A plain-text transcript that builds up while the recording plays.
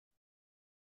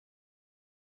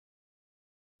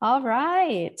All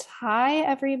right. Hi,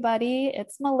 everybody.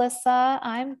 It's Melissa.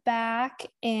 I'm back.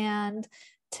 And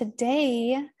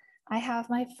today I have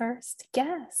my first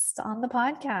guest on the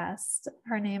podcast.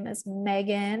 Her name is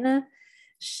Megan.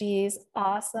 She's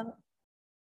awesome.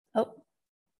 Oh,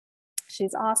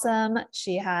 she's awesome.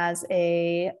 She has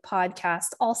a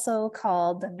podcast also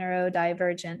called the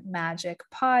Neurodivergent Magic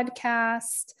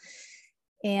Podcast.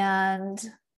 And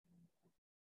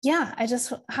yeah,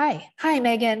 hi,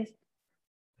 Megan.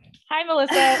 Hi,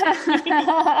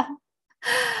 Melissa.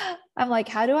 I'm like,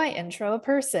 how do I intro a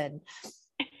person?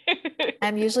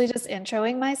 I'm usually just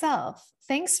introing myself.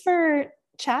 Thanks for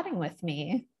chatting with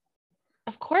me.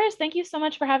 Of course. Thank you so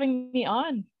much for having me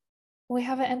on. We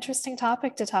have an interesting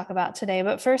topic to talk about today,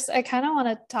 but first I kind of want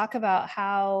to talk about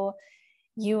how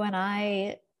you and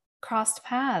I crossed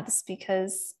paths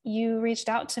because you reached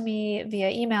out to me via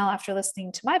email after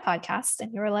listening to my podcast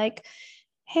and you were like,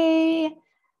 hey,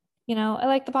 I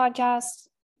like the podcast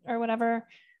or whatever.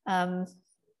 And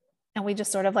we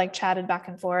just sort of like chatted back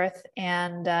and forth.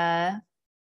 And I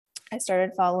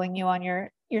started following you on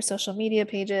your social media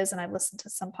pages. And I've listened to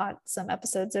some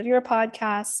episodes of your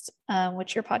podcast,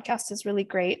 which your podcast is really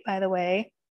great, by the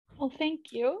way. Well,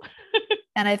 thank you.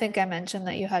 And I think I mentioned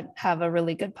that you have a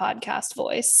really good podcast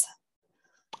voice.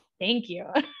 Thank you.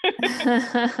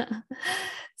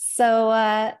 So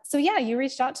yeah, you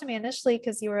reached out to me initially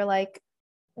because you were like,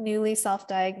 newly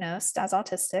self-diagnosed as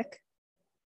autistic.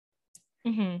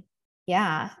 Mm-hmm.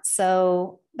 Yeah.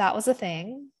 So that was a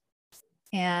thing.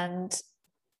 And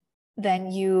then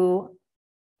you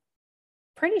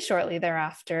pretty shortly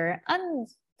thereafter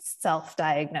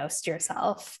self-diagnosed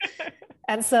yourself.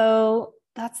 And so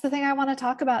that's the thing I want to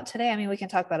talk about today. I mean, we can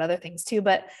talk about other things too,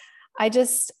 but I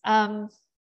just, I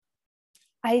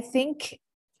think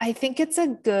it's a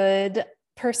good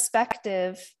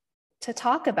perspective to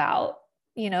talk about,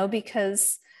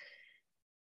 because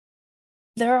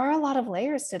there are a lot of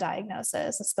layers to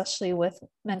diagnosis, especially with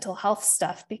mental health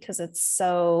stuff, because it's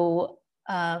so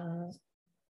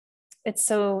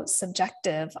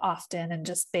subjective often and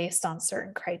just based on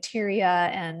certain criteria,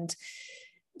 and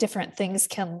different things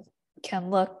can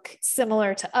look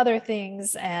similar to other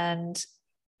things. And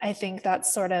I think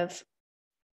that's sort of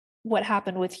what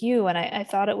happened with you. And I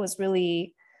thought it was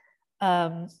really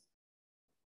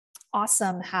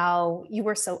awesome how you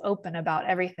were so open about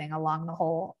everything along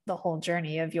the whole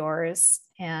journey of yours.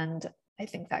 And I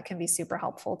think that can be super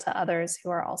helpful to others who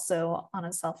are also on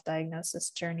a self-diagnosis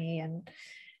journey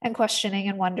and questioning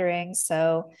and wondering.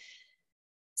 So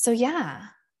yeah,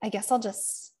 I guess I'll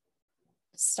just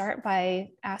start by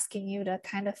asking you to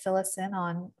kind of fill us in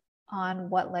on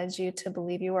what led you to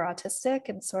believe you were autistic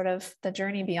and sort of the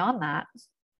journey beyond that.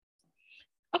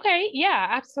 Okay. Yeah,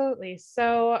 absolutely.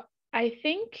 So I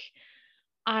think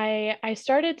I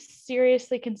started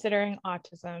seriously considering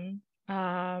autism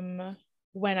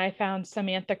when I found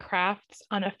Samantha Kraft's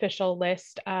unofficial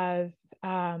list of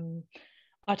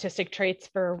autistic traits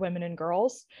for women and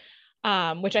girls,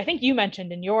 which I think you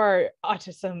mentioned in your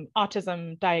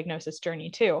autism diagnosis journey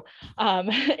too.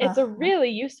 It's a really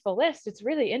useful list. It's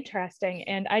really interesting.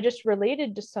 And I just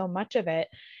related to so much of it.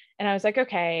 And I was like,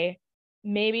 okay,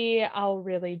 maybe I'll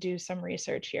really do some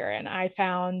research here. And I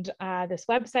found this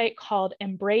website called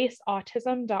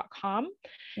embraceautism.com.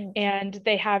 And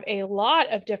they have a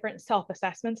lot of different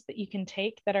self-assessments that you can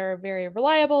take that are very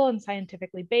reliable and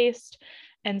scientifically based.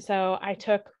 And so I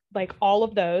took like all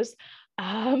of those.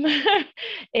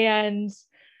 And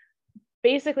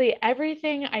basically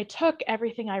everything I took,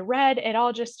 everything I read, it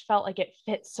all just felt like it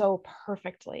fit so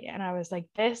perfectly. And I was like,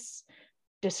 this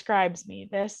describes me.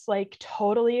 This like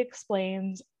totally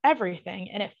explains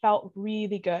everything. And it felt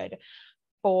really good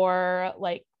for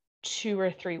like 2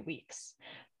 or 3 weeks.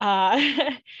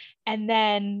 And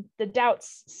then the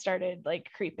doubts started like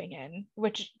creeping in,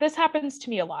 which this happens to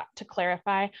me a lot, to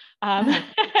clarify.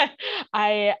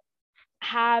 I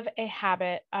have a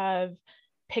habit of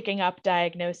picking up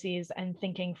diagnoses and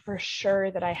thinking for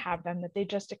sure that I have them, that they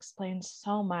just explain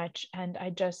so much. And I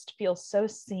just feel so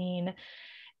seen.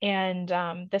 And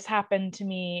this happened to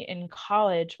me in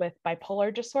college with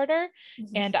bipolar disorder.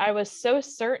 Mm-hmm. And I was so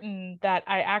certain that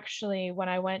I actually, when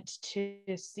I went to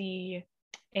see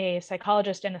a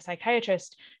psychologist and a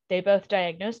psychiatrist, they both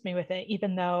diagnosed me with it,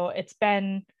 even though it's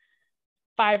been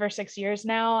 5 or 6 years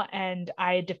now, and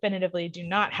I definitively do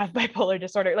not have bipolar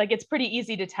disorder. Like, it's pretty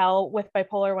easy to tell with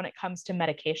bipolar when it comes to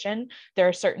medication. There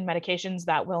are certain medications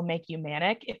that will make you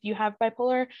manic if you have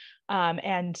bipolar,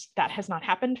 and that has not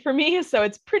happened for me. So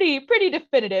it's pretty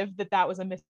definitive that that was a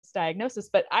misdiagnosis.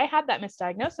 But I had that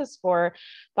misdiagnosis for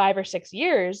 5 or 6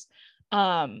 years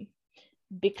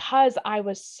because I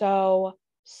was so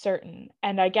certain.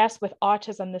 And I guess with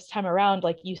autism this time around,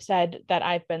 like you said, that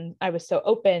I was so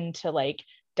open to like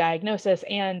diagnosis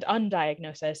and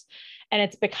undiagnosis. And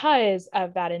it's because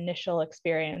of that initial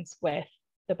experience with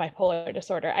the bipolar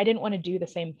disorder. I didn't want to do the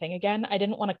same thing again. I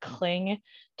didn't want to cling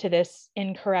to this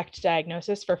incorrect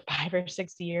diagnosis for 5 or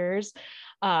 6 years,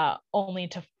 only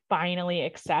to finally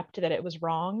accept that it was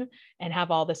wrong and have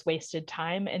all this wasted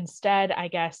time. Instead, I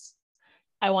guess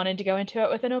I wanted to go into it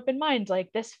with an open mind,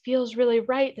 like, this feels really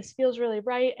right. This feels really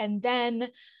right. And then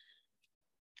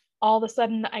all of a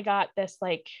sudden I got this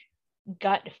like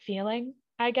gut feeling,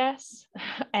 I guess.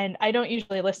 And I don't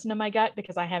usually listen to my gut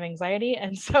because I have anxiety.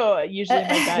 And so usually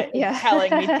my gut is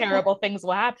telling me terrible things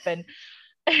will happen.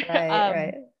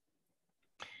 Right.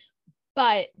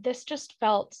 But this just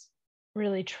felt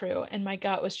really true. And my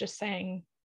gut was just saying,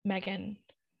 Megan,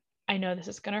 I know this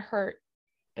is going to hurt,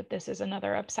 but this is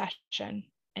another obsession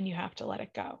and you have to let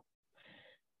it go.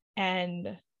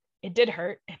 And it did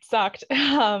hurt. It sucked.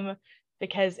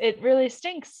 Because it really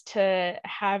stinks to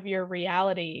have your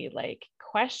reality like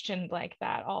questioned like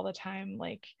that all the time,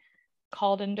 like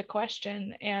called into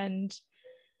question.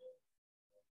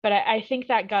 But I think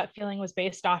that gut feeling was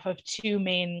based off of two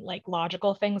main like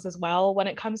logical things as well. When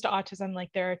it comes to autism, like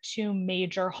there are two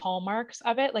major hallmarks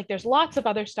of it. Like there's lots of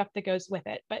other stuff that goes with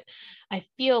it, but I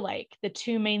feel like the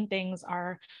two main things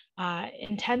are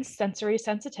intense sensory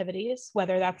sensitivities,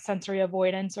 whether that's sensory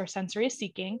avoidance or sensory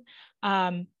seeking,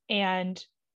 and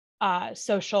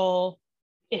social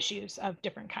issues of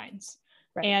different kinds.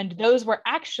 Right. And those were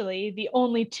actually the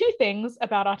only two things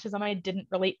about autism I didn't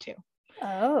relate to.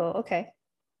 Oh, okay.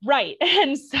 Right.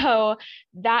 And so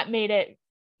that made it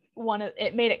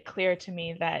made it clear to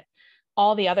me that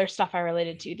all the other stuff I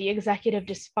related to, the executive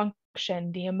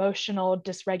dysfunction, the emotional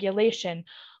dysregulation,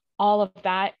 all of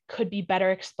that could be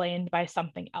better explained by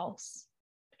something else.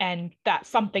 And that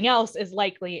something else is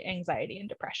likely anxiety and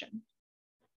depression.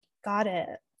 Got it.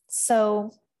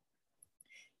 So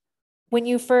when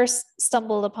you first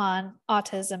stumbled upon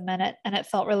autism and it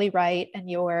felt really right, and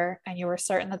you were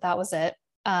certain that was it,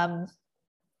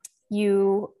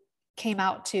 you came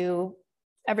out to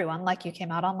everyone, like you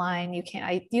came out online.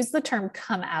 I use the term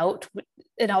come out.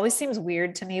 It always seems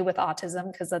weird to me with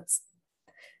autism because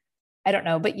I don't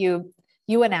know, but you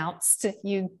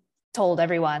told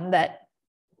everyone that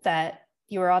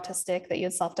you were autistic, that you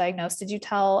had self-diagnosed.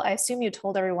 I assume you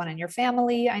told everyone in your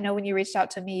family? I know when you reached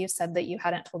out to me, you said that you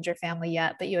hadn't told your family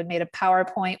yet, but you had made a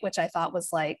PowerPoint, which I thought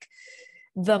was like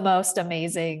the most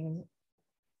amazing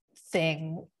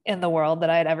thing in the world that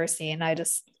I had ever seen. I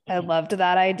loved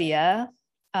that idea.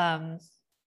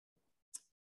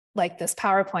 Like this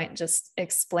PowerPoint just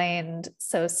explained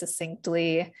so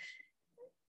succinctly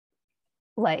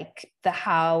like the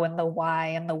how and the why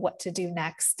and the what to do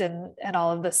next and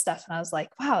all of this stuff. And I was like,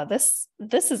 wow, this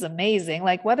is amazing.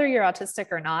 Like whether you're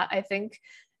autistic or not, I think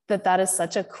that is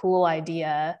such a cool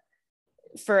idea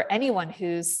for anyone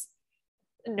who's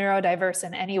neurodiverse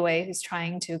in any way, who's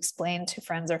trying to explain to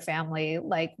friends or family,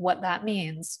 like what that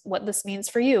means, what this means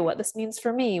for you, what this means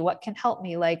for me, what can help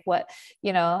me, like what,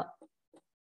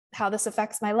 how this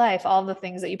affects my life, all the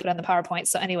things that you put on the PowerPoint.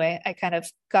 So anyway, I kind of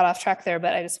got off track there,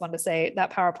 but I just wanted to say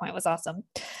that PowerPoint was awesome.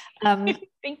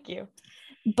 Thank you.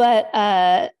 But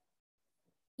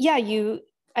yeah,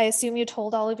 I assume you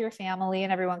told all of your family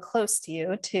and everyone close to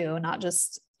you too, not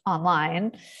just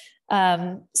online.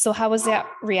 So how was that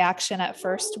reaction at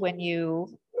first when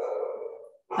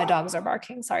my dogs are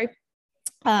barking, sorry.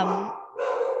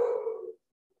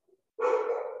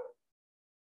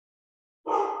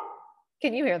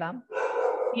 Can you hear them?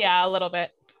 Yeah, a little bit.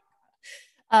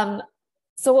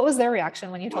 So what was their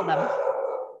reaction when you told them?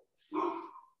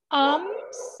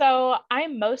 So I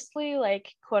mostly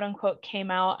like quote unquote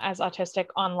came out as autistic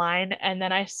online, and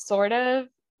then I sort of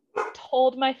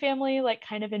told my family like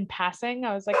kind of in passing.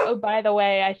 I was like, oh, by the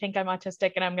way, I think I'm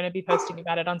autistic and I'm going to be posting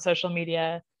about it on social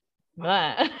media.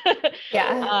 Yeah.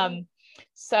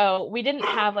 So we didn't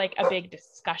have like a big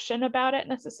discussion about it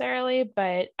necessarily,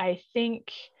 but I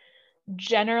think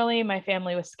generally my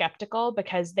family was skeptical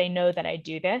because they know that I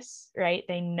do this, right?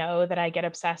 They know that I get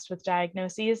obsessed with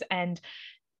diagnoses, and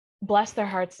bless their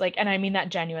hearts, like, and I mean that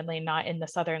genuinely, not in the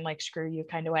Southern like screw you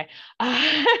kind of way.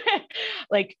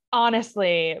 Like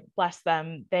honestly, bless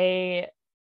them. They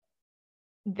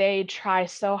try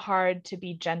so hard to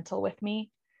be gentle with me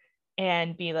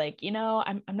and be like,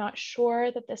 I'm not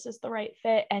sure that this is the right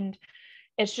fit. And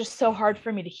it's just so hard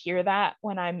for me to hear that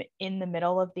when I'm in the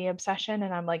middle of the obsession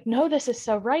and I'm like, no, this is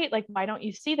so right. Like, why don't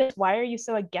you see this? Why are you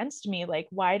so against me? Like,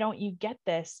 why don't you get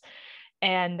this?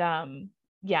 And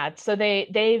yeah, so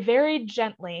they very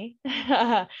gently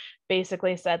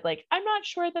basically said like, I'm not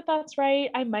sure that that's right.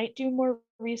 I might do more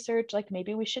research. Like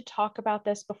maybe we should talk about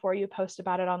this before you post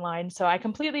about it online. So I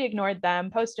completely ignored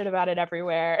them, posted about it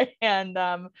everywhere, and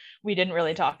we didn't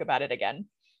really talk about it again.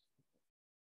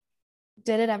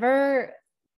 Did it ever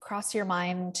cross your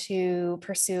mind to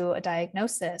pursue a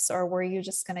diagnosis, or were you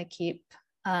just going to keep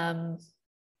um,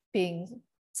 being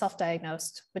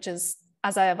self-diagnosed, which is,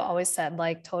 as I have always said,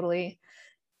 like totally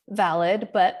valid.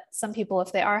 But some people,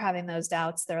 if they are having those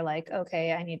doubts, they're like,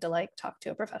 okay, I need to like talk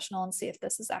to a professional and see if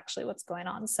this is actually what's going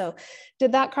on. So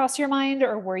did that cross your mind,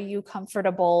 or were you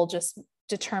comfortable just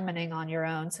determining on your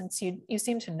own, since you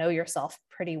seem to know yourself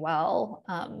pretty well?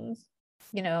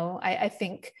 I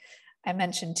think I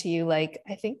mentioned to you, like,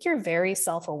 I think you're very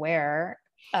self-aware.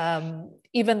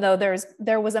 Even though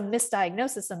there was a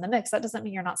misdiagnosis in the mix, that doesn't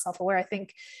mean you're not self-aware. I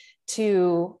think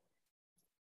to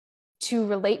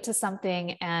relate to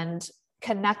something and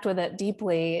connect with it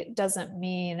deeply doesn't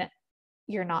mean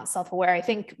you're not self-aware. I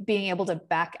think being able to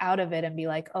back out of it and be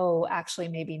like, oh, actually,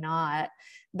 maybe not,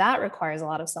 that requires a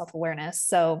lot of self-awareness.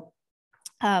 So,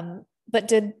 but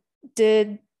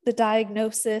did the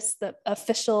diagnosis, the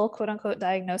official quote unquote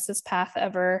diagnosis path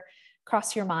ever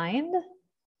cross your mind?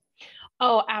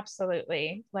 Oh,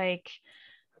 absolutely. Like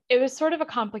it was sort of a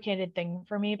complicated thing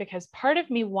for me because part of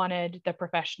me wanted the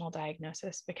professional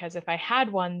diagnosis because if I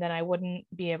had one, then I wouldn't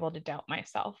be able to doubt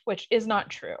myself, which is not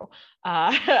true.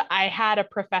 I had a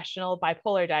professional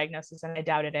bipolar diagnosis and I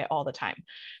doubted it all the time.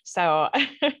 So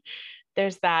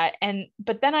there's that.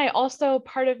 But then I also,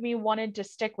 part of me wanted to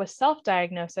stick with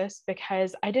self-diagnosis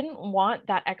because I didn't want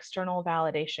that external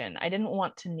validation. I didn't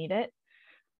want to need it.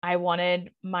 I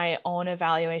wanted my own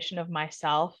evaluation of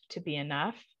myself to be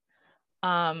enough.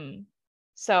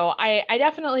 So I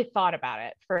definitely thought about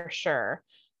it for sure.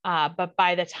 But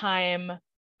by the time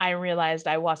I realized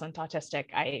I wasn't autistic,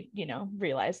 I,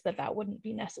 realized that that wouldn't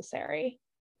be necessary.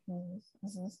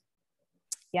 Mm-hmm.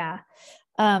 Yeah.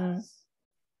 And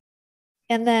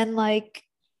then like,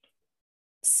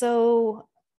 so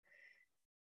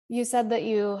you said that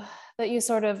you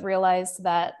sort of realized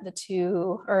that the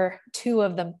two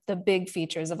of the big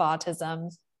features of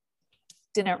autism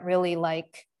didn't really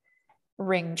like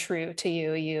ring true to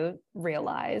you, you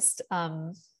realized.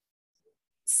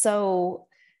 So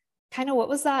kind of what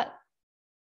was that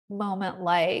moment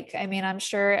like? I mean, I'm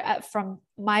sure from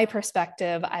my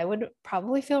perspective, I would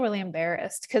probably feel really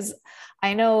embarrassed because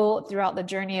I know throughout the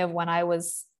journey of when I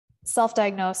was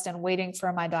self-diagnosed and waiting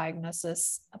for my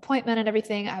diagnosis appointment and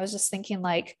everything, I was just thinking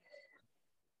like,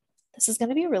 this is going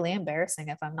to be really embarrassing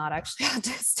if I'm not actually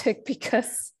autistic,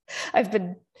 because I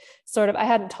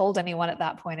hadn't told anyone at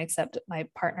that point except my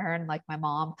partner and like my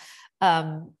mom.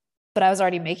 But I was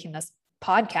already making this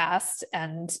podcast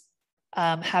and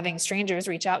having strangers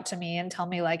reach out to me and tell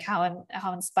me like how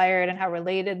inspired and how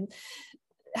relatable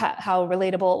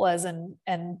it was,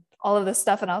 and all of this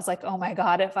stuff. And I was like, oh my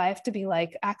God, if I have to be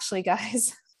like, actually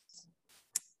guys,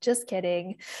 just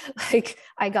kidding. Like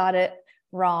I got it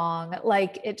wrong.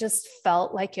 Like it just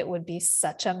felt like it would be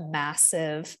such a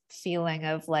massive feeling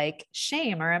of like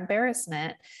shame or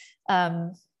embarrassment.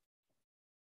 Even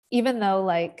though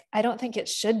like, I don't think it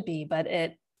should be, but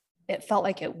it felt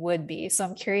like it would be. So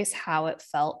I'm curious how it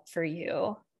felt for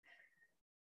you.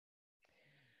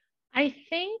 I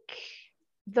think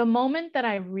the moment that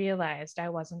I realized I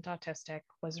wasn't autistic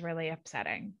was really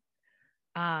upsetting.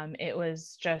 It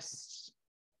was just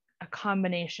a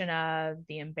combination of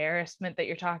the embarrassment that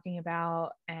you're talking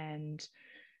about and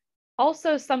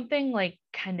also something like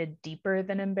kind of deeper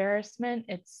than embarrassment.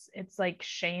 It's like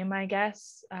shame, I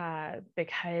guess,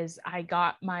 because I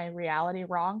got my reality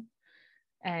wrong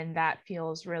and that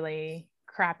feels really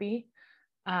crappy.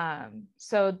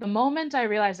 So the moment I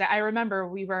realized that, I remember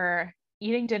we were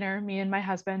eating dinner, me and my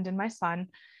husband and my son,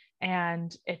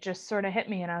 and it just sort of hit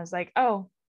me. And I was like,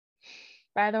 oh,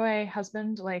 by the way,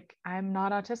 husband, like I'm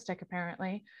not autistic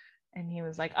apparently. And he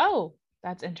was like, oh,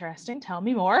 that's interesting. Tell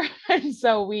me more. And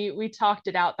so we talked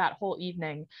it out that whole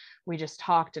evening. We just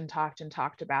talked and talked and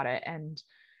talked about it. And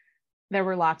there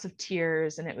were lots of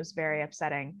tears and it was very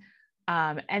upsetting.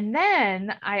 And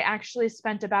then I actually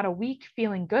spent about a week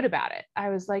feeling good about it. I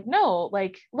was like, no,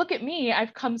 like, look at me.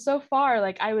 I've come so far.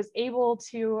 Like, I was able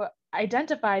to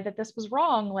identify that this was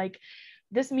wrong. Like,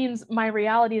 this means my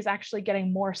reality is actually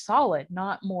getting more solid,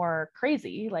 not more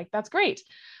crazy. Like, that's great.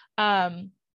 And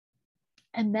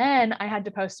then I had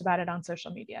to post about it on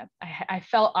social media. I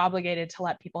felt obligated to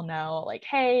let people know, like,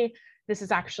 hey, this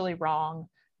is actually wrong.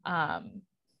 I'm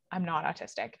not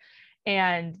autistic.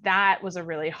 And that was a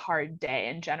really hard day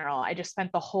in general. I just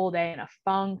spent the whole day in a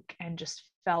funk and just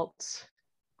felt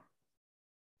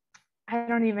I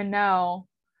don't even know.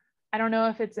 I don't know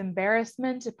if it's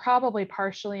embarrassment, probably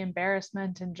partially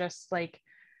embarrassment and just like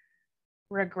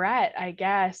regret, I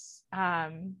guess.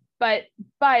 But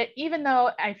even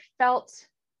though I felt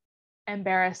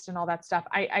embarrassed and all that stuff,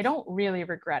 I don't really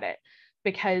regret it,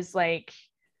 because like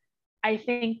I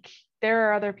think there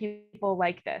are other people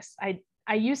like this.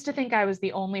 I used to think I was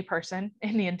the only person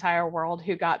in the entire world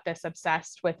who got this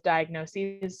obsessed with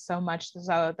diagnoses, so much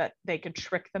so that they could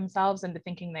trick themselves into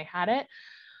thinking they had it.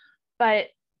 But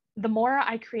the more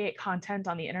I create content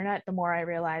on the internet, the more I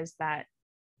realize that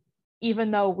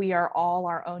even though we are all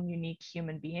our own unique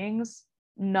human beings,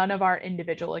 none of our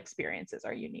individual experiences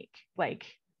are unique. Like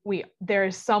there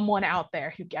is someone out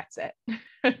there who gets it.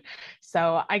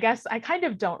 So I guess I kind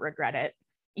of don't regret it,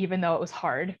 even though it was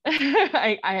hard.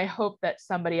 I hope that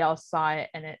somebody else saw it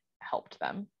and it helped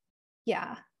them.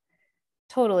 Yeah,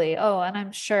 totally. Oh, and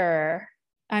I'm sure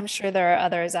there are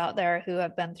others out there who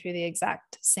have been through the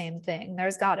exact same thing.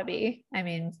 There's got to be. I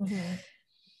mean,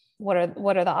 what are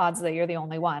the odds that you're the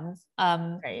only one?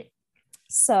 Right.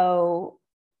 So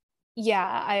yeah,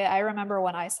 I remember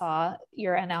when I saw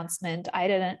your announcement, I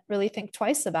didn't really think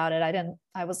twice about it.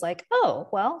 I was like, oh,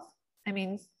 well, I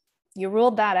mean, you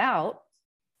ruled that out.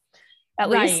 At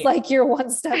least like you're one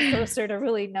step closer to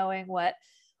really knowing what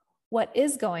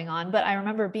is going on. But I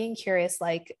remember being curious,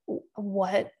 like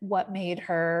what made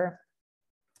her,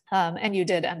 and you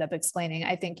did end up explaining,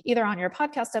 I think either on your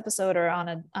podcast episode or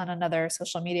on another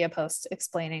social media post,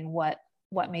 explaining what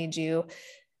made you,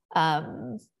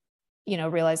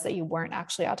 realize that you weren't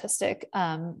actually autistic.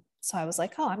 So I was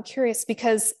like, oh, I'm curious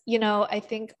because, I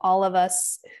think all of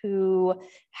us who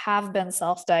have been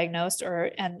self-diagnosed,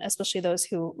 and especially those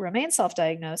who remain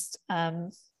self-diagnosed,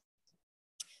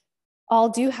 all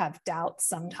do have doubts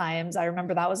sometimes. I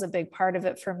remember that was a big part of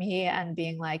it for me, and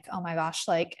being like, oh my gosh,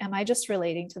 like, am I just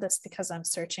relating to this because I'm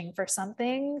searching for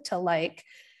something to like,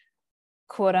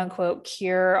 quote unquote,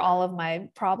 cure all of my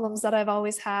problems that I've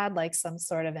always had, like some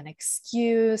sort of an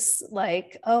excuse,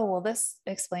 like, oh, well, this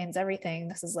explains everything.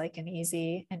 This is like an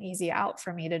easy out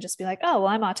for me to just be like, oh, well,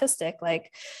 I'm autistic.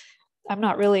 Like, I'm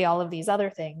not really all of these other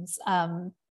things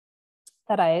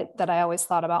that I always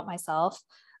thought about myself.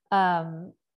 I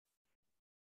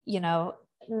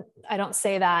don't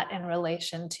say that in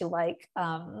relation to like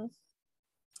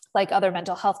other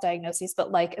mental health diagnoses,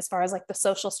 but like, as far as like the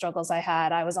social struggles I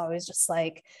had, I was always just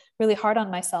like really hard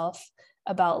on myself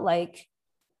about like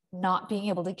not being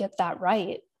able to get that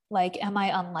right. Like, am I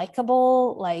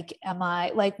unlikable? Like, am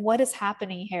I like, what is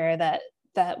happening here that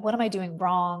what am I doing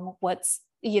wrong?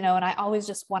 And I always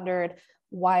just wondered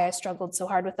why I struggled so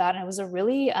hard with that. And it was a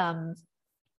really,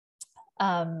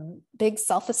 big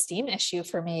self-esteem issue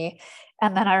for me.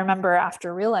 And then I remember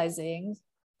after realizing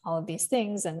all of these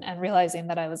things and realizing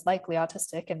that I was likely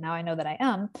autistic, and now I know that I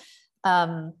am,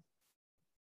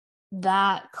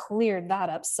 that cleared that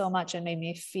up so much and made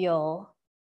me feel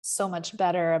so much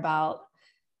better about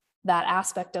that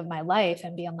aspect of my life,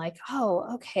 and being like,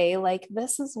 oh, okay, like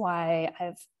this is why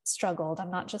I've struggled.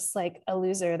 I'm not just like a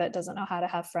loser that doesn't know how to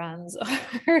have friends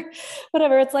or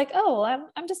whatever. It's like, oh,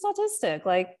 I'm just autistic.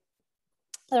 Like,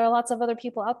 there are lots of other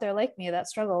people out there like me that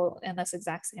struggle in this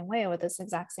exact same way with this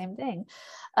exact same thing.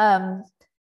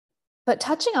 But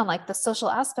touching on like the social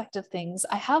aspect of things,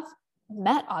 I have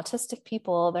met autistic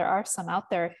people. There are some out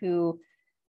there who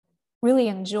really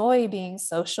enjoy being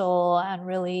social and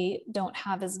really don't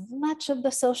have as much of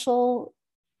the social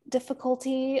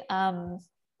difficulty. I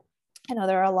know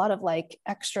there are a lot of like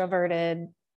extroverted,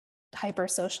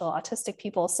 hypersocial autistic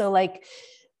people. So like,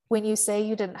 when you say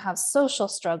you didn't have social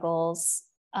struggles,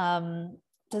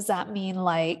 does that mean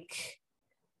like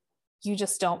you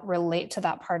just don't relate to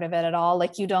that part of it at all?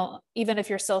 Like, you don't, even if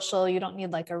you're social, you don't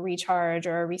need like a recharge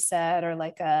or a reset, or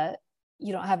like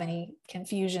you don't have any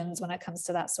confusions when it comes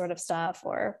to that sort of stuff?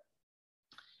 Or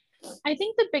I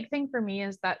think the big thing for me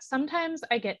is that sometimes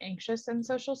I get anxious in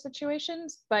social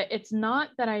situations, but it's not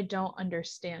that I don't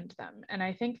understand them. And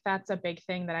I think that's a big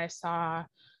thing that I saw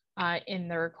in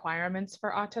the requirements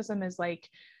for autism, is like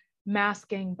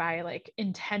masking by like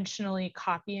intentionally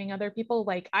copying other people.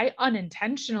 Like, I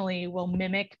unintentionally will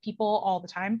mimic people all the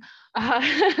time.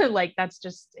 Like, that's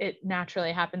just, it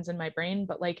naturally happens in my brain.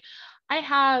 But like, I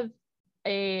have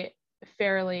a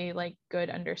fairly like good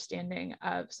understanding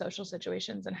of social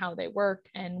situations and how they work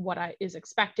and what is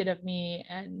expected of me.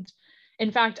 And in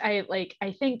fact, I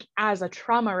think as a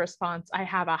trauma response, I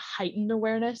have a heightened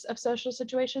awareness of social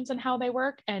situations and how they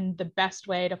work, and the best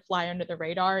way to fly under the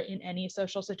radar in any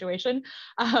social situation.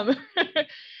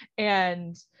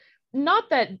 And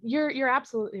not that you're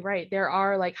absolutely right. There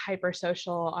are like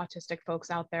hypersocial autistic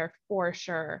folks out there for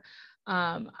sure.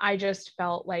 I just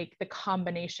felt like the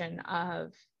combination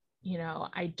of,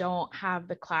 I don't have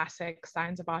the classic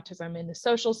signs of autism in the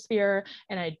social sphere,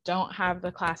 and I don't have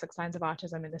the classic signs of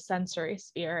autism in the sensory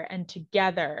sphere. And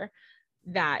together,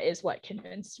 that is what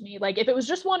convinced me. Like, if it was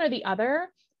just one or the other,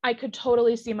 I could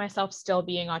totally see myself still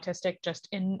being autistic, just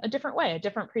in a different way, a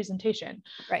different presentation.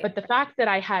 Right. But the fact that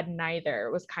I had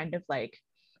neither was kind of like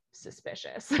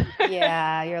suspicious.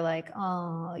 Yeah. You're like,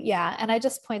 oh yeah. And I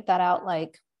just point that out,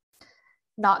 like,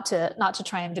 not to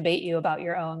try and debate you about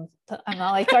your own. I'm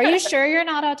not like, are you sure you're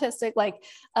not autistic? Like,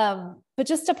 but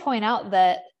just to point out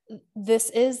that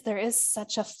there is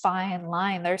such a fine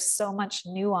line. There's so much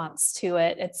nuance to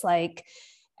it. It's like,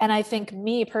 and I think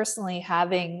me personally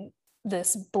having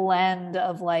this blend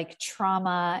of like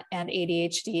trauma and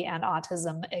ADHD and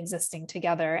autism existing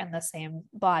together in the same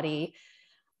body,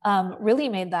 really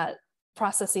made that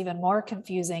process even more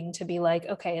confusing, to be like,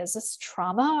 okay, is this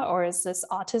trauma or is this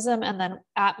autism? And then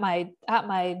at my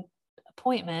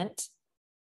appointment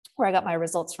where I got my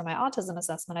results for my autism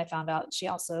assessment, I found out she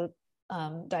also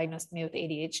diagnosed me with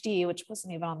ADHD, which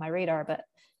wasn't even on my radar, but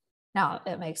now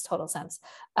it makes total sense.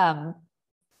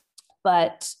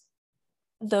 But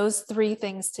those three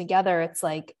things together, it's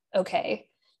like, okay,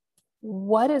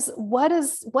 what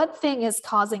thing is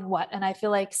causing what? And I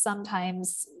feel like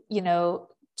sometimes,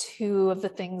 two of the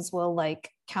things will like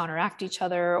counteract each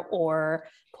other or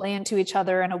play into each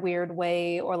other in a weird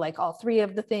way, or like all three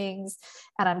of the things.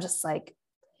 And I'm just like,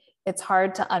 it's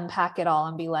hard to unpack it all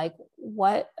and be like,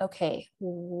 what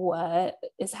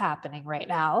is happening right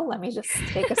now? Let me just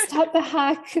take a step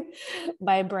back.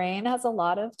 My brain has a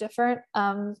lot of different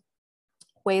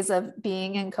ways of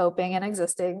being and coping and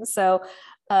existing. So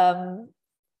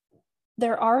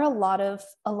there are a lot of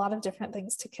different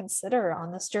things to consider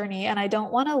on this journey. And I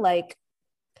don't want to like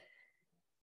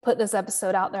put this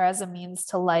episode out there as a means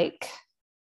to like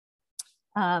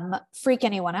freak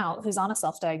anyone out who's on a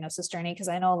self-diagnosis journey, because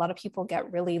I know a lot of people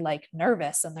get really like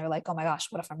nervous and they're like, oh my gosh,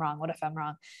 what if I'm wrong? What if I'm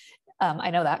wrong? I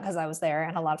know that because I was there,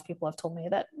 and a lot of people have told me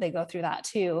that they go through that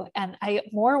too. And I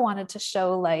more wanted to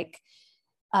show like,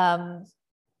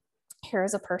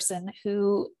 here's a person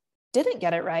who didn't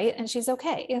get it right and she's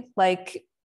okay. Like,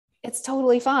 it's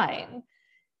totally fine.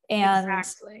 And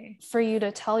exactly. For you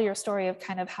to tell your story of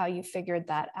kind of how you figured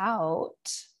that out.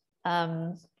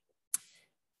 But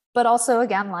also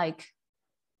again, like,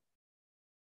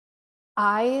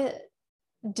 I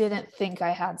didn't think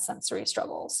I had sensory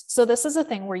struggles. So this is a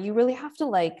thing where you really have to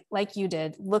like you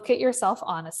did, look at yourself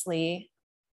honestly,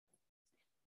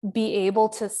 be able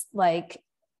to like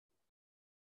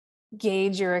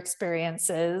gauge your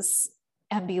experiences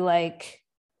and be like,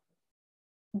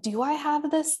 do I have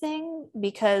this thing?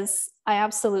 Because I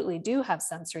absolutely do have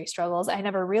sensory struggles. I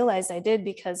never realized I did,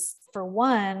 because for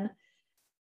one,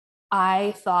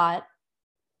 I thought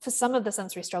for some of the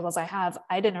sensory struggles I have,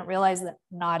 I didn't realize that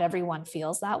not everyone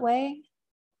feels that way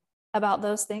about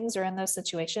those things or in those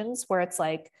situations where it's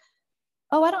like,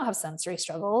 oh, I don't have sensory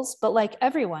struggles, but like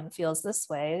everyone feels this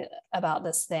way about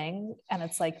this thing. And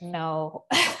it's like, no,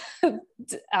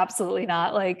 absolutely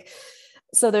not. Like,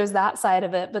 so there's that side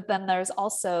of it. But then there's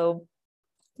also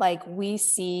like, we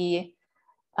see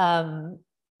in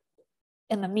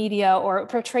the media or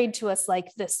portrayed to us like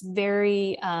this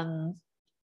very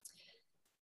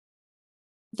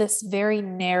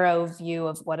narrow view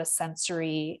of what a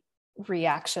sensory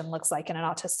reaction looks like in an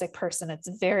autistic person. It's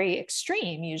very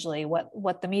extreme, usually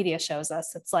what the media shows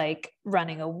us. It's like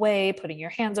running away, putting your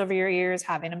hands over your ears,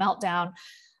 having a meltdown.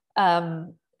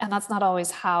 And that's not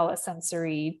always how a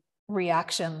sensory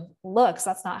reaction looks.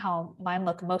 That's not how mine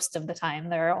look most of the time.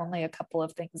 There are only a couple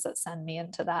of things that send me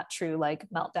into that true like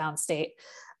meltdown state.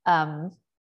 But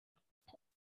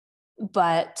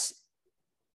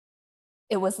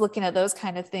it was looking at those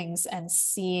kind of things and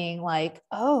seeing like,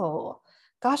 oh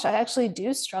gosh, I actually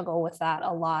do struggle with that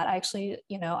a lot. I actually,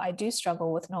 I do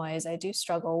struggle with noise. I do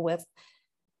struggle with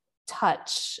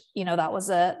touch. That was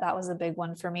a big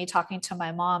one for me, talking to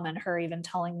my mom and her even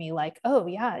telling me like, oh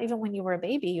yeah, even when you were a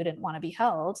baby, you didn't want to be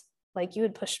held. Like, you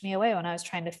would push me away when I was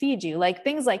trying to feed you, like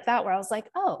things like that, where I was like,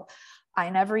 oh, I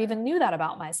never even knew that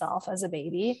about myself as a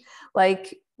baby.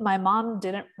 Like, my mom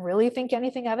didn't really think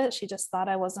anything of it. She just thought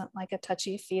I wasn't like a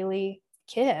touchy feely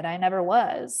kid. I never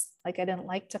was. Like, I didn't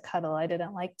like to cuddle. I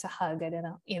didn't like to hug. I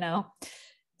didn't,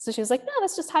 So she was like, no,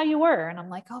 that's just how you were. And I'm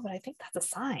like, oh, but I think that's a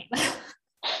sign.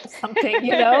 Something,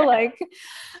 like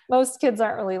most kids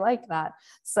aren't really like that.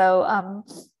 So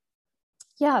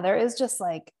yeah, there is just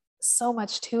like so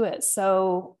much to it.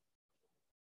 So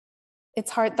it's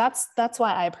hard. That's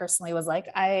why I personally was like,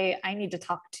 I need to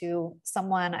talk to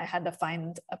someone. I had to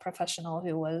find a professional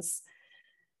who was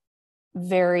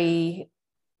very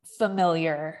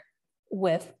familiar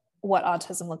with what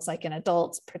autism looks like in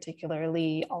adults,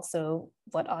 particularly also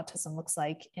what autism looks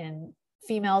like in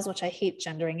females, which I hate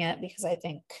gendering it because I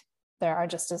think there are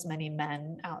just as many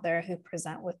men out there who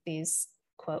present with these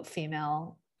quote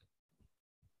female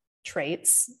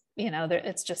traits.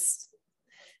 It's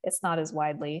not as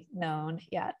widely known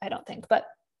yet, I don't think. But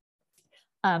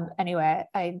anyway,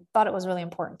 I thought it was really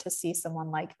important to see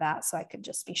someone like that so I could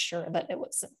just be sure that it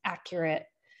was an accurate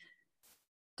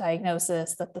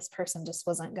diagnosis, that this person just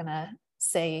wasn't going to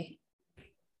say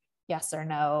yes or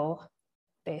no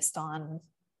based on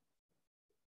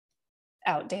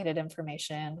outdated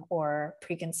information or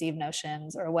preconceived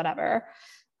notions or whatever.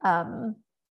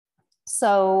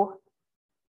 So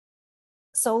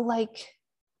like,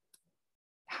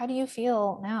 how do you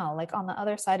feel now? Like on the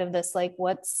other side of this, like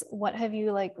what have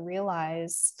you like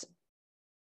realized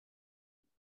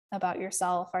about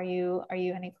yourself? Are you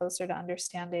any closer to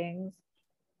understanding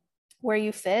where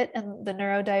you fit in the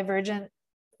neurodivergent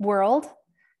world?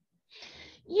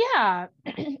 Yeah,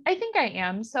 I think I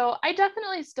am. So I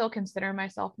definitely still consider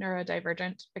myself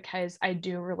neurodivergent because I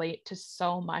do relate to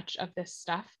so much of this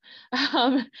stuff.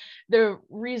 The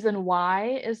reason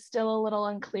why is still a little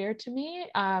unclear to me.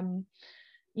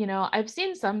 I've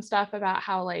seen some stuff about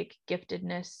how like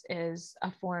giftedness is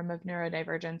a form of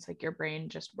neurodivergence, like your brain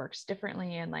just works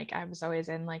differently. And like I was always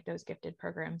in like those gifted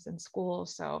programs in school,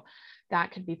 so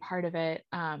that could be part of it.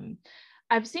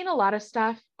 I've seen a lot of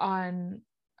stuff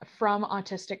from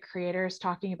autistic creators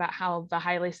talking about how the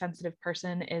highly sensitive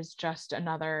person is just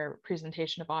another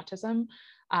presentation of autism.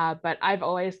 But I've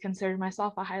always considered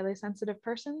myself a highly sensitive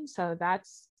person. So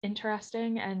that's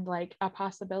interesting and like a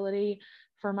possibility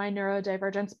for my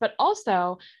neurodivergence. But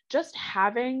also just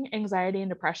having anxiety and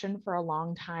depression for a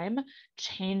long time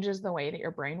changes the way that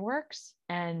your brain works.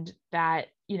 And that,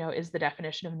 is the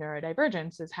definition of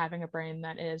neurodivergence, is having a brain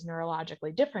that is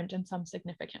neurologically different in some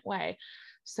significant way.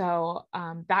 So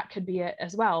that could be it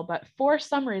as well. But for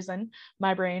some reason,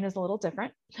 my brain is a little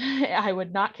different. I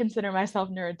would not consider myself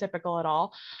neurotypical at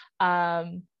all.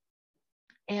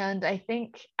 And I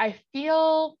think I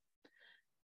feel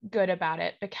good about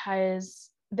it because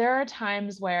there are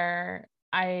times where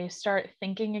I start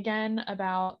thinking again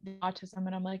about the autism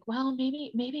and I'm like, well,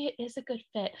 maybe it is a good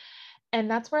fit. And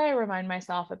that's where I remind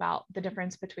myself about the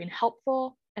difference between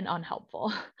helpful and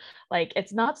unhelpful. Like,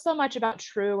 it's not so much about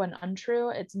true and untrue.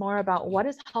 It's more about what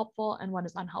is helpful and what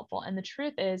is unhelpful. And the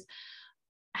truth is,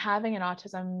 having an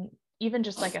autism, even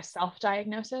just like a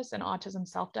self-diagnosis, an autism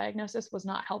self-diagnosis, was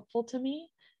not helpful to me.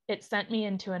 It sent me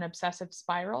into an obsessive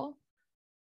spiral.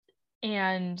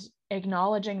 And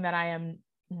acknowledging that I am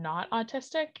not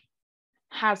autistic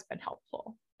has been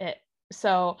helpful.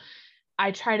 So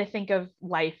I try to think of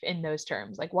life in those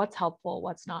terms, like what's helpful,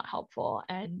 what's not helpful,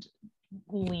 and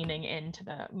leaning into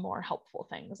the more helpful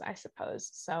things, I suppose.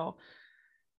 So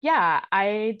yeah,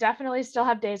 I definitely still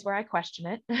have days where I question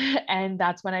it. And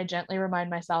that's when I gently remind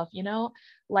myself,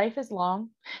 life is long.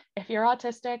 If you're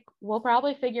autistic, we'll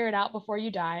probably figure it out before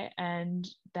you die. And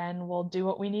then we'll do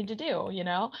what we need to do,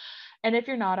 And if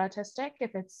you're not autistic,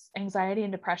 if it's anxiety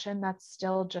and depression, that's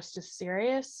still just as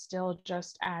serious, still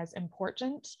just as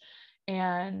important.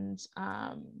 And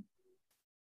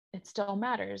it still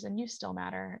matters, and you still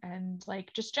matter. And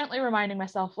like, just gently reminding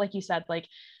myself, like you said, like,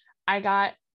 I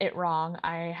got it wrong,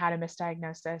 I had a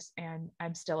misdiagnosis, and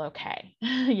I'm still okay,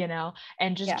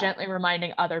 and just gently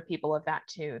reminding other people of that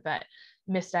too, that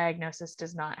misdiagnosis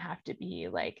does not have to be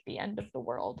like the end of the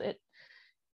world.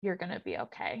 You're going to be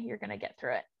okay. You're going to get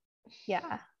through it.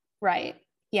 Yeah. Right.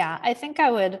 Yeah. I think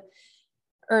I would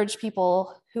urge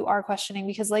people who are questioning,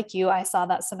 because like you, I saw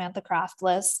that Samantha Kraft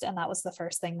list and that was the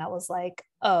first thing that was like,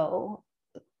 oh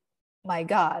my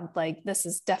God, like this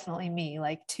is definitely me,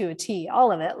 like to a T,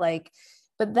 all of it. Like,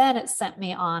 but then it sent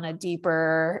me on a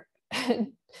deeper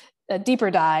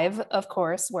dive, of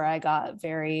course, where I got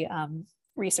very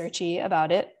researchy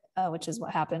about it, which is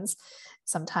what happens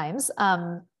sometimes.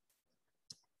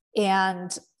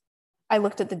 And I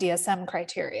looked at the DSM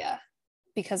criteria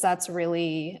because that's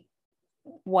really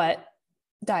what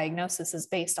diagnosis is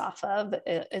based off of,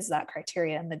 is that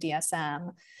criteria in the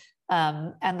DSM.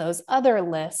 And those other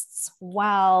lists,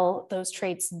 while those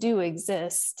traits do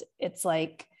exist, it's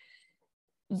like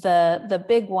the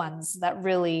big ones that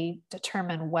really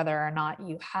determine whether or not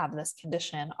you have this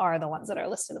condition are the ones that are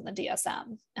listed in the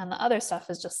DSM. And the other stuff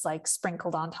is just like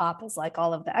sprinkled on top as like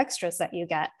all of the extras that you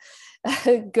get,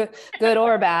 good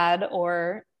or bad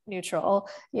or neutral,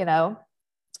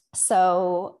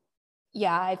 So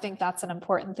yeah, I think that's an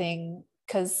important thing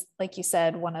because, like you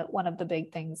said, one of the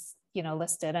big things,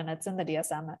 listed, and it's in the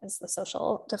DSM, is the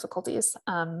social difficulties.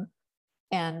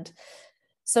 And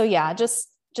so, yeah, just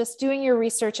doing your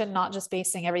research and not just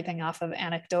basing everything off of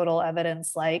anecdotal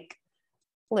evidence, like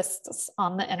lists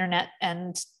on the internet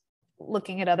and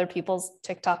looking at other people's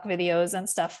TikTok videos and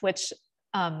stuff, which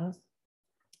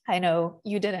I know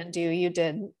you didn't do.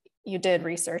 You did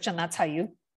research, and that's how you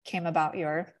came about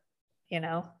your, you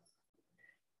know,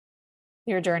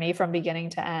 your journey from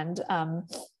beginning to end.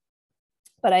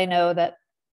 But I know that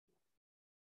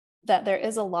there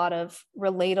is a lot of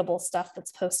relatable stuff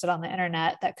that's posted on the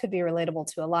internet that could be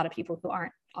relatable to a lot of people who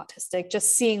aren't autistic.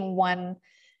 Just seeing one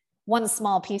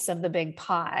small piece of the big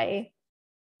pie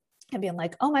and being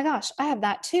like, oh my gosh, I have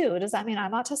that too. Does that mean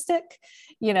I'm autistic?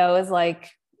 Is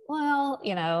like, well,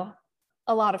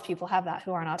 a lot of people have that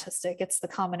who aren't autistic. It's the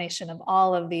combination of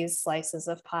all of these slices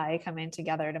of pie coming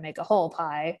together to make a whole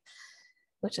pie,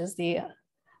 which is the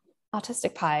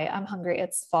autistic pie. I'm hungry.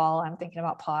 It's fall. I'm thinking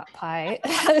about pot pie.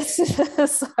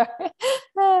 Sorry.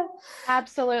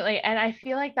 Absolutely. And I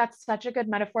feel like that's such a good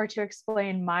metaphor to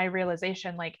explain my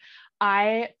realization. Like,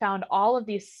 I found all of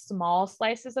these small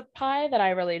slices of pie that I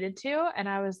related to, and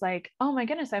I was like, oh my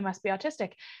goodness, I must be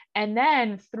autistic. And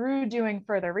then through doing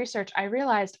further research, I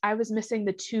realized I was missing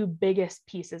the two biggest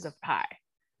pieces of pie.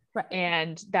 Right.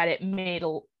 And that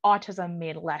autism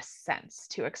made less sense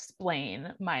to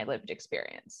explain my lived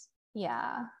experience.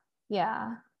 Yeah.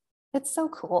 Yeah. It's so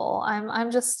cool.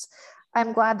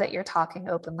 I'm glad that you're talking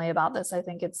openly about this. I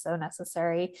think it's so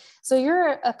necessary. So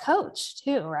you're a coach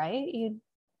too, right?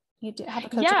 You do have a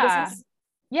coaching business?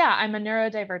 Yeah, I'm a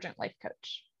neurodivergent life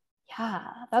coach. Yeah,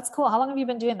 that's cool. How long have you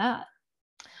been doing that?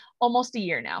 Almost a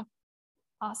year now.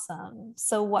 Awesome.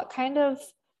 So what kind of,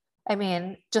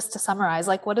 just to summarize,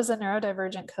 like what does a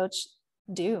neurodivergent coach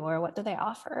do, or what do they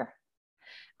offer?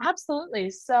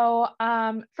 Absolutely. So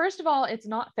first of all, it's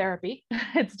not therapy.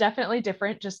 It's definitely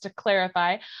different, just to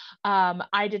clarify.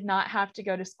 I did not have to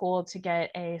go to school to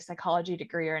get a psychology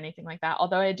degree or anything like that,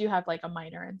 although I do have like a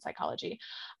minor in psychology.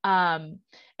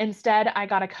 Instead, I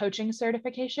got a coaching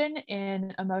certification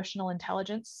in emotional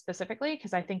intelligence specifically,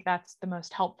 because I think that's the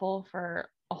most helpful for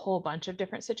a whole bunch of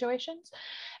different situations.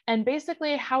 And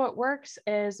basically how it works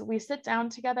is we sit down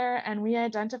together and we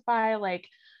identify, like,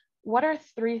 what are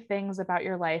 3 things about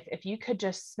your life if you could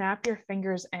just snap your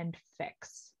fingers and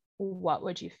fix? What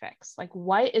would you fix? Like,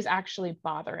 what is actually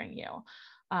bothering you?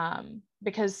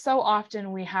 Because so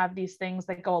often we have these things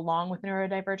that go along with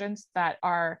neurodivergence that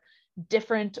are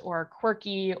different or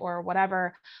quirky or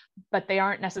whatever, but they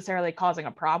aren't necessarily causing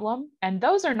a problem. And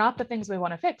those are not the things we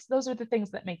want to fix. Those are the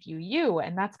things that make you you,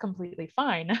 and that's completely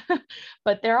fine.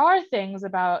 But there are things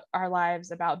about our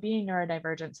lives, about being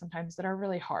neurodivergent sometimes, that are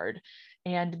really hard.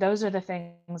 And those are the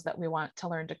things that we want to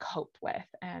learn to cope with.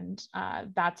 And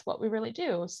that's what we really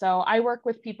do. So I work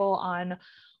with people on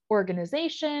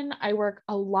organization.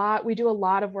 We do a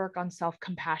lot of work on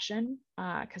self-compassion,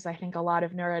 because I think a lot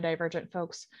of neurodivergent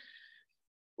folks,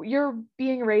 you're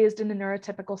being raised in a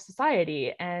neurotypical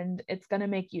society, and it's going to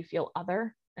make you feel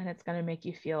other, and it's going to make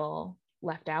you feel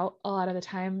left out a lot of the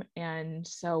time. And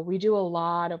so we do a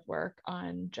lot of work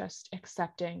on just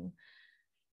accepting,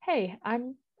 hey,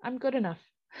 I'm good enough.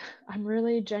 I'm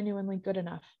really genuinely good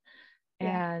enough.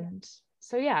 Yeah. And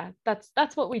so, yeah,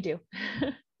 that's what we do.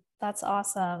 That's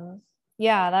awesome.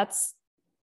 Yeah, that's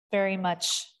very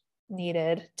much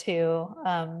needed too.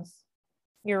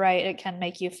 You're right. It can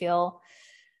make you feel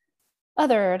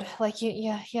othered, like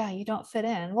you don't fit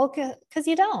in. Well, because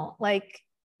you don't, like,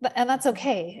 and that's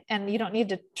okay. And you don't need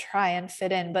to try and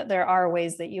fit in, but there are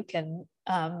ways that you can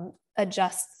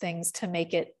adjust things to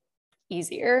make it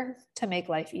easier, to make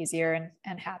life easier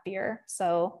and happier.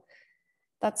 So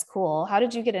that's cool. How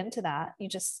did you get into that? You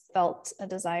just felt a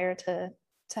desire to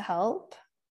help?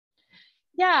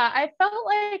 Yeah, I felt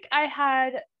like I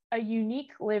had a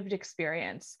unique lived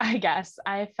experience, I guess.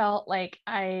 I felt like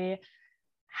I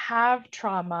have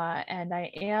trauma and I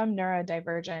am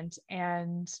neurodivergent,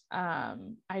 and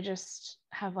I just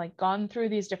have like gone through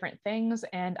these different things,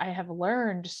 and I have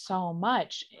learned so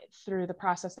much through the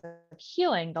process of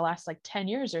healing the last like 10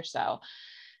 years or so.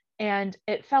 And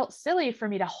it felt silly for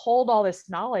me to hold all this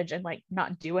knowledge and like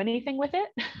not do anything with it.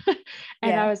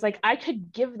 And I was like, I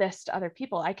could give this to other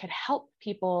people. I could help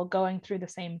people going through the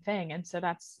same thing. And so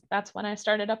that's when I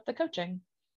started up the coaching.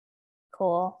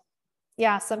 Cool.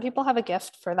 Yeah, some people have a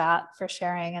gift for that, for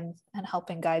sharing and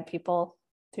helping guide people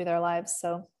through their lives.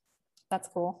 So that's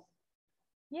cool.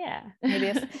 Yeah. Maybe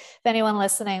if anyone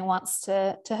listening wants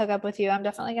to hook up with you, I'm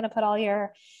definitely going to put all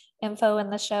your info in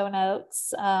the show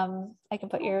notes. I can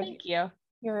put your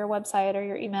website or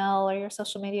your email or your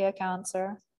social media accounts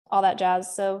or all that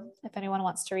jazz. So if anyone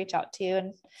wants to reach out to you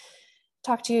and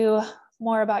talk to you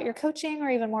more about your coaching or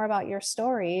even more about your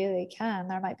story, they can.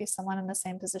 There might be someone in the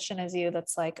same position as you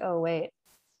that's like, oh, wait,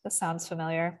 this sounds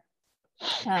familiar.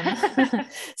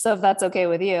 So if that's okay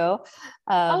with you,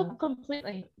 Oh,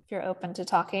 completely. if you're open to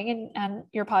talking, and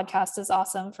your podcast is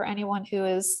awesome for anyone who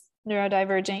is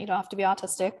neurodivergent, you don't have to be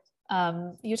autistic.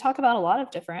 You talk about a lot of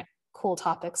different cool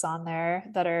topics on there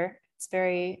that are, it's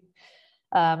very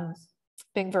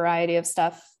big variety of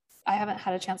stuff. I haven't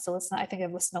had a chance to listen. I think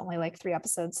I've listened to only like 3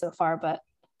 episodes so far, but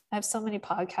I have so many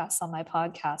podcasts on my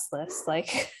podcast list.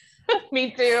 Like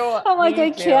Me too. I'm like, Me I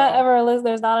too. can't ever listen.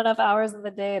 There's not enough hours in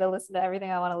the day to listen to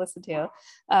everything I want to listen to.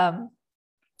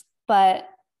 But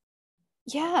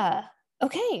yeah,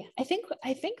 okay. I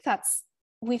think that's,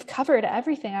 we've covered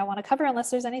everything I want to cover, unless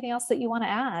there's anything else that you want to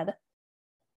add.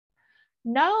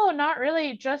 No, not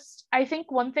really. Just, I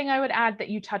think one thing I would add that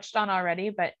you touched on already,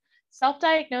 but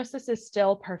self-diagnosis is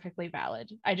still perfectly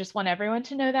valid. I just want everyone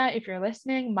to know that if you're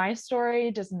listening, my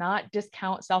story does not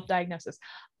discount self-diagnosis.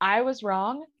 I was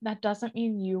wrong. That doesn't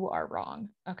mean you are wrong.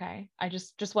 Okay. I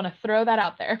just want to throw that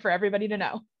out there for everybody to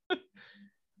know.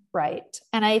 Right.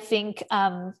 And I think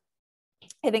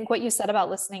what you said about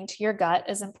listening to your gut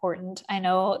is important. I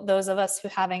know those of us who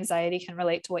have anxiety can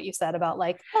relate to what you said about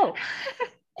like, oh,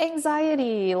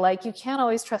 anxiety, like you can't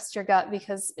always trust your gut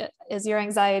because is your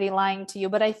anxiety lying to you?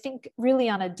 But I think really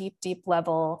on a deep, deep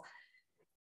level,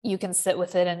 you can sit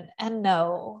with it and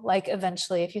know, like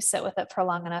eventually if you sit with it for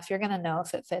long enough, you're going to know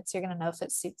if it fits, you're going to know if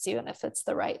it suits you and if it's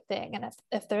the right thing. And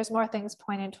if there's more things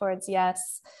pointing towards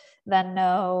yes, then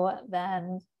no,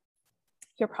 then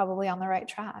you're probably on the right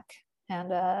track.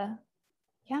 And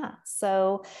yeah,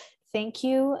 so thank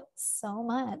you so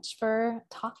much for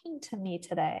talking to me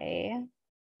today.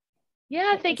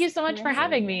 Yeah, thank you so much for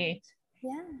having me.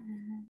 Yeah.